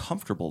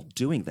comfortable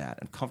doing that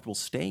and comfortable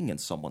staying in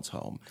someone's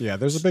home. Yeah,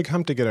 there's a big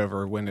hump to get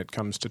over when it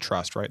comes to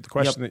trust, right? The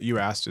question that you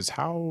asked is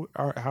how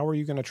are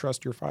you going to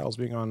trust your files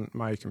being on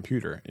my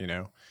computer,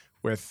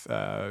 with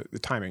the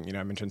timing.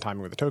 I mentioned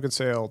timing with the token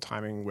sale,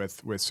 timing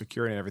with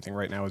security and everything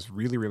right now is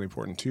really, really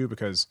important too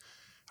because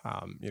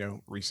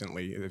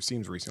recently, it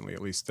seems recently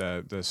at least,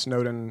 the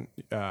Snowden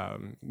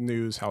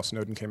news, how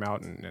Snowden came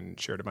out and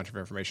shared a bunch of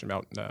information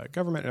about the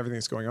government and everything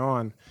that's going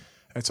on.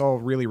 It's all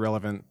really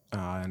relevant,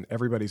 and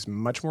everybody's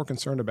much more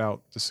concerned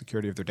about the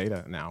security of their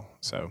data now.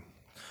 So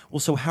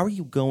how are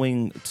you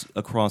going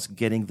across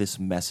getting this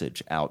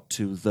message out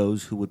to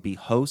those who would be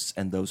hosts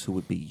and those who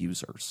would be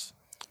users?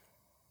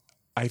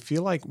 I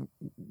feel like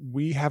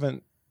we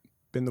haven't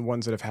been the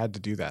ones that have had to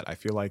do that. I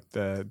feel like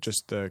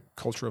the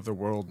culture of the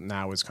world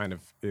now is kind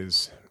of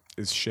is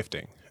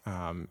shifting,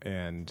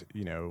 and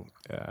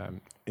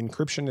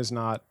encryption is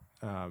not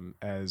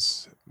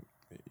as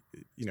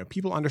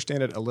people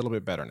understand it a little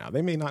bit better now.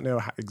 They may not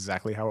know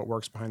exactly how it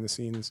works behind the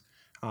scenes,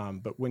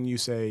 but when you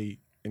say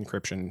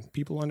encryption,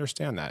 people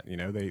understand that.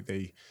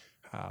 They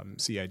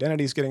see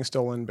identities getting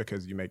stolen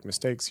because you make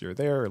mistakes here or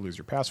there or lose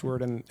your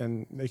password,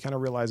 and they kind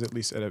of realize, at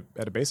least at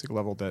a basic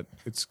level, that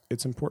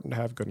it's important to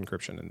have good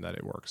encryption and that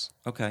it works.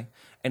 Okay,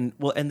 and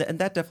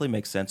that definitely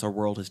makes sense. Our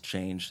world has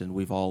changed, and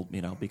we've all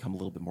become a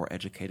little bit more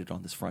educated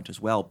on this front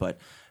as well. But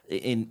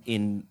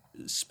in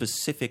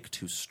specific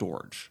to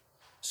storage.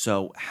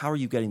 So how are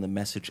you getting the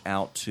message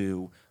out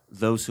to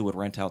those who would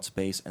rent out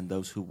space and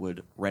those who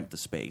would rent the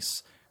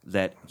space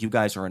that you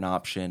guys are an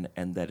option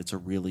and that it's a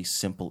really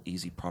simple,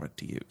 easy product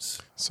to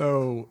use?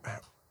 So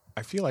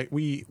I feel like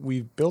we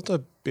built a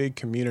big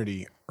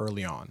community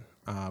early on.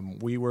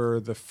 We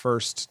were the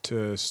first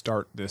to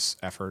start this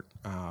effort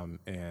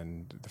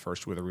and the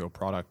first with a real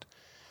product.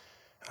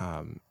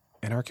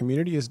 And our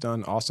community has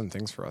done awesome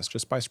things for us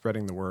just by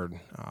spreading the word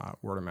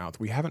of mouth.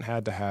 We haven't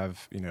had to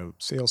have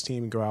sales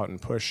team go out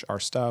and push our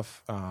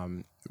stuff.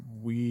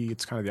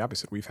 It's kind of the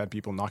opposite. We've had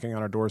people knocking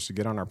on our doors to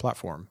get on our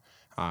platform,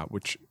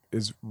 which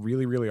is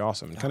really, really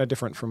awesome. Kind of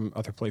different from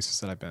other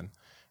places that I've been.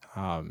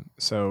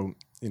 So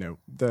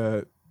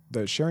the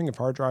sharing of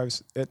hard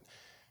drives,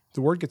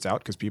 the word gets out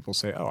because people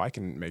say, "Oh, I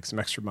can make some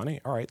extra money.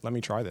 All right, let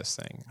me try this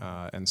thing."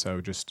 And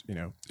so just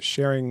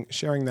sharing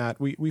that.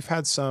 We've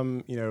had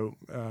some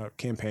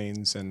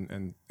campaigns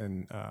and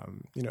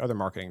other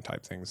marketing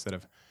type things that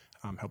have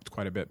helped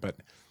quite a bit. But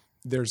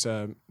there's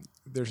an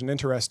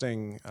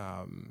interesting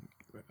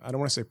I don't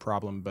want to say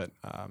problem, but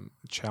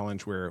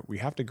challenge where we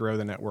have to grow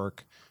the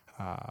network.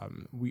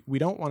 We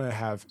don't want to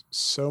have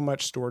so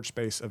much storage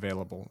space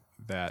available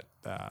that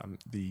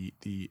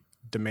the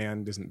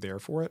demand isn't there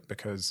for it,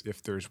 because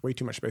if there's way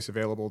too much space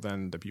available,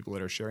 then the people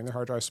that are sharing their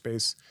hard drive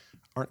space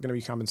aren't going to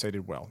be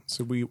compensated well.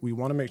 So we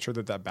want to make sure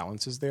that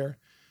balance is there.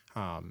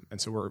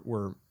 And so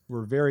we're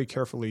very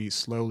carefully,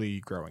 slowly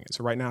growing it.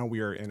 So right now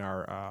we are in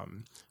our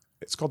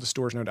it's called the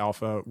Storj Node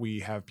Alpha.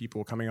 We have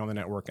people coming on the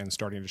network and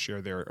starting to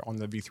share on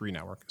the V3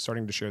 network,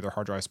 starting to share their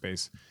hard drive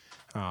space.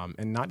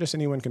 And not just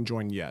anyone can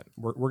join yet.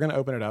 We're going to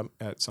open it up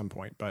at some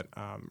point, but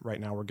right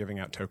now we're giving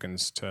out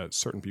tokens to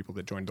certain people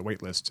that joined the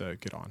wait list to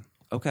get on.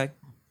 Okay.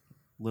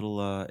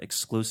 Little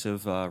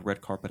exclusive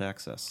red carpet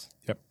access.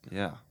 Yep.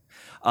 Yeah.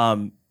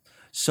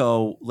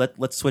 So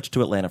let's switch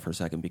to Atlanta for a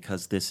second,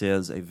 because this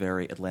is a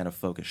very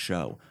Atlanta-focused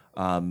show.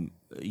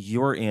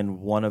 You're in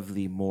one of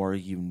the more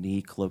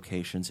unique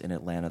locations in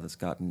Atlanta that's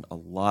gotten a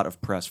lot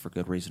of press for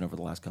good reason over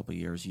the last couple of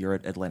years. You're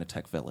at Atlanta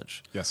Tech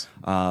Village. Yes.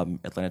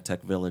 Atlanta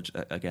Tech Village,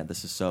 again,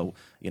 this is so,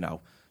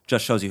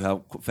 just shows you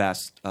how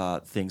fast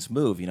things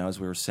move. As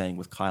we were saying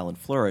with Kyle and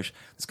Flourish,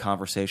 this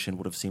conversation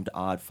would have seemed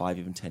odd 5,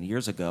 even 10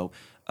 years ago.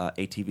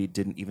 ATV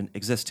didn't even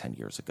exist 10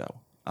 years ago.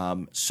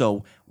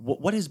 So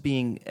what is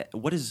being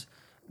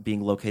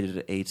located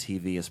at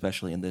ATV,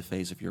 especially in this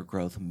phase of your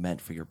growth,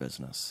 meant for your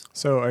business?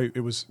 So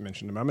it was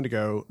mentioned a moment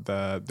ago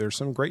that there's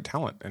some great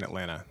talent in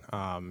Atlanta.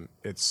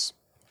 It's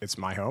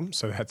my home,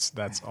 so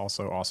that's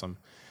also awesome.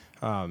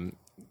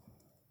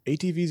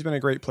 ATV's been a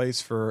great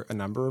place for a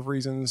number of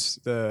reasons.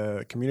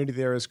 The community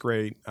there is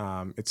great.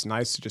 It's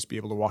nice to just be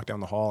able to walk down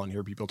the hall and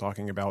hear people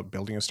talking about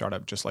building a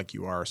startup just like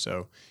you are,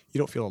 so you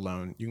don't feel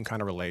alone. You can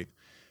kind of relate.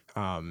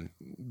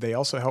 They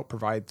also help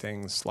provide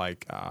things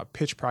like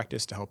pitch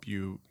practice to help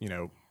you,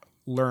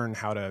 learn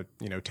how to,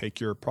 take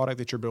your product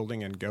that you're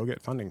building and go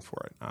get funding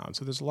for it.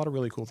 So there's a lot of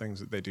really cool things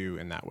that they do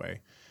in that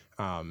way.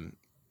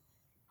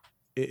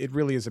 It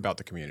really is about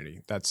the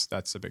community.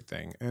 That's a big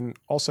thing. And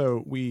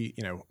also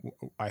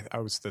I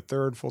was the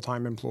third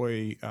full-time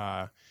employee.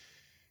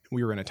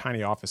 We were in a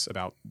tiny office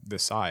about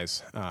this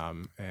size,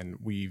 and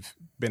we've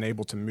been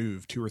able to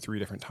move 2 or 3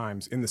 different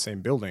times in the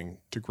same building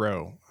to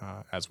grow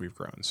as we've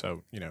grown.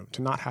 So,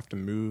 to not have to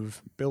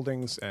move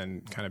buildings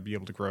and kind of be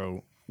able to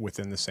grow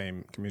within the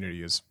same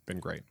community has been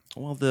great.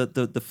 Well,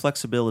 the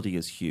flexibility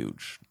is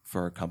huge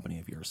for a company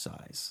of your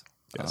size.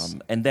 Yes.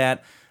 And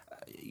that,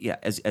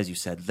 as you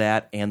said,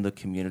 that and the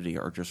community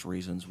are just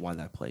reasons why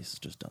that place has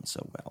just done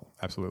so well.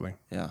 Absolutely.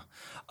 Yeah.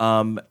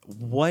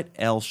 What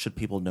else should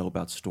people know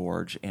about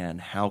Storj,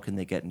 and how can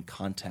they get in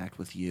contact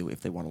with you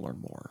if they want to learn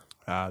more?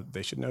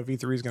 They should know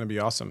V3 is going to be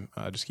awesome.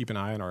 Just keep an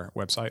eye on our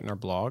website and our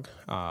blog.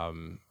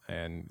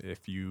 And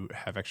if you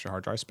have extra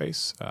hard drive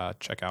space,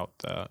 check out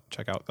the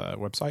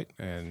website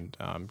and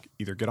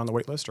either get on the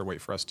wait list or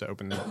wait for us to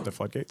open the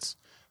floodgates.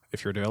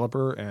 If you're a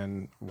developer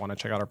and want to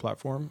check out our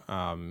platform,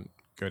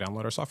 go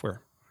download our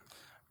software.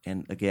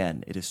 And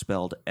again, it is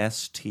spelled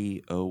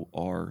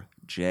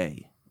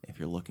Storj if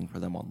you're looking for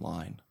them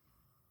online.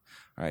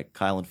 All right,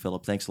 Kyle and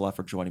Philip, thanks a lot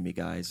for joining me,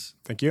 guys.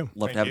 Thank you.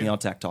 Love to have you on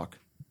Tech Talk.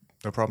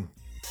 No problem.